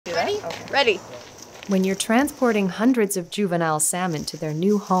Ready? Okay. Ready. When you're transporting hundreds of juvenile salmon to their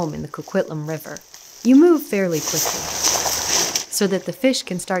new home in the Coquitlam River, you move fairly quickly so that the fish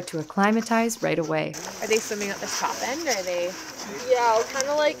can start to acclimatize right away. Are they swimming at the top end, or are they? Yeah, I'll kind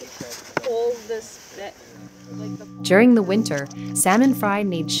of like hold this bit. During the winter, salmon fry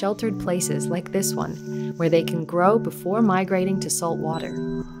need sheltered places like this one, where they can grow before migrating to salt water.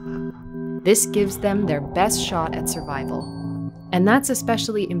 This gives them their best shot at survival. And that's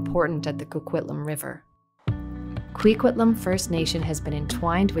especially important at the Coquitlam River. Coquitlam First Nation has been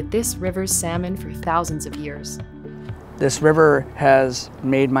entwined with this river's salmon for thousands of years. This river has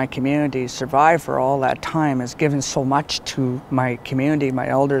made my community survive for all that time, has given so much to my community, my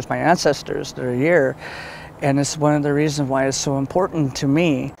elders, my ancestors that are here, and it's one of the reasons why it's so important to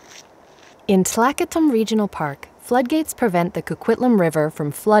me. In Coquitlam Regional Park, floodgates prevent the Coquitlam River from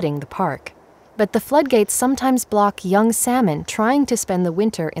flooding the park. But the floodgates sometimes block young salmon trying to spend the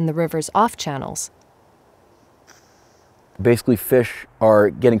winter in the river's off-channels. Basically, fish are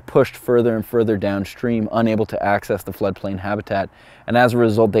getting pushed further and further downstream, unable to access the floodplain habitat, and as a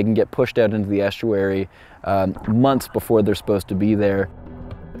result, they can get pushed out into the estuary months before they're supposed to be there.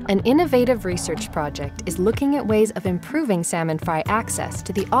 An innovative research project is looking at ways of improving salmon fry access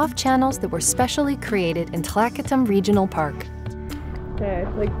to the off-channels that were specially created in Coquitlam Regional Park. Okay,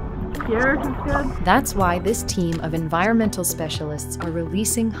 like here is good. That's why this team of environmental specialists are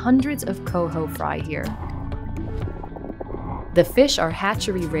releasing hundreds of coho fry here. The fish are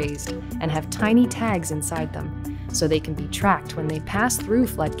hatchery raised and have tiny tags inside them, so they can be tracked when they pass through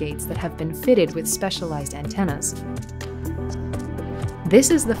floodgates that have been fitted with specialized antennas. This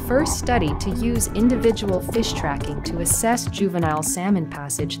is the first study to use individual fish tracking to assess juvenile salmon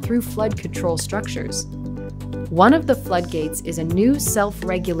passage through flood control structures. One of the floodgates is a new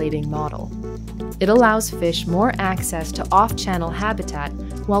self-regulating model. It allows fish more access to off-channel habitat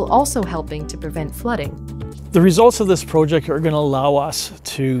while also helping to prevent flooding. The results of this project are going to allow us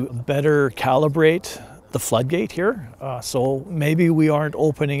to better calibrate the floodgate here. So maybe we aren't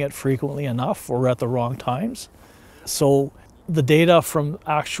opening it frequently enough or at the wrong times. So the data from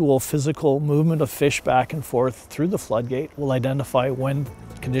actual physical movement of fish back and forth through the floodgate will identify when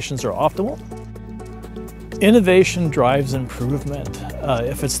conditions are optimal. Innovation drives improvement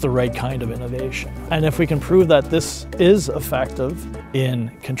if it's the right kind of innovation. And if we can prove that this is effective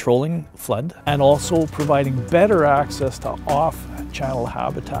in controlling flood and also providing better access to off-channel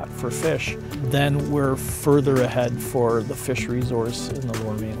habitat for fish, then we're further ahead for the fish resource in the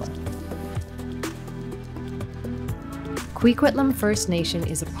Lower Mainland. Coquitlam First Nation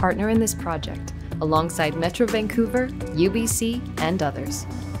is a partner in this project, alongside Metro Vancouver, UBC, and others.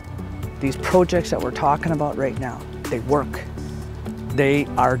 These projects that we're talking about right now, they work. They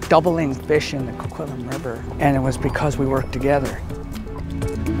are doubling fish in the Coquitlam River, and it was because we worked together.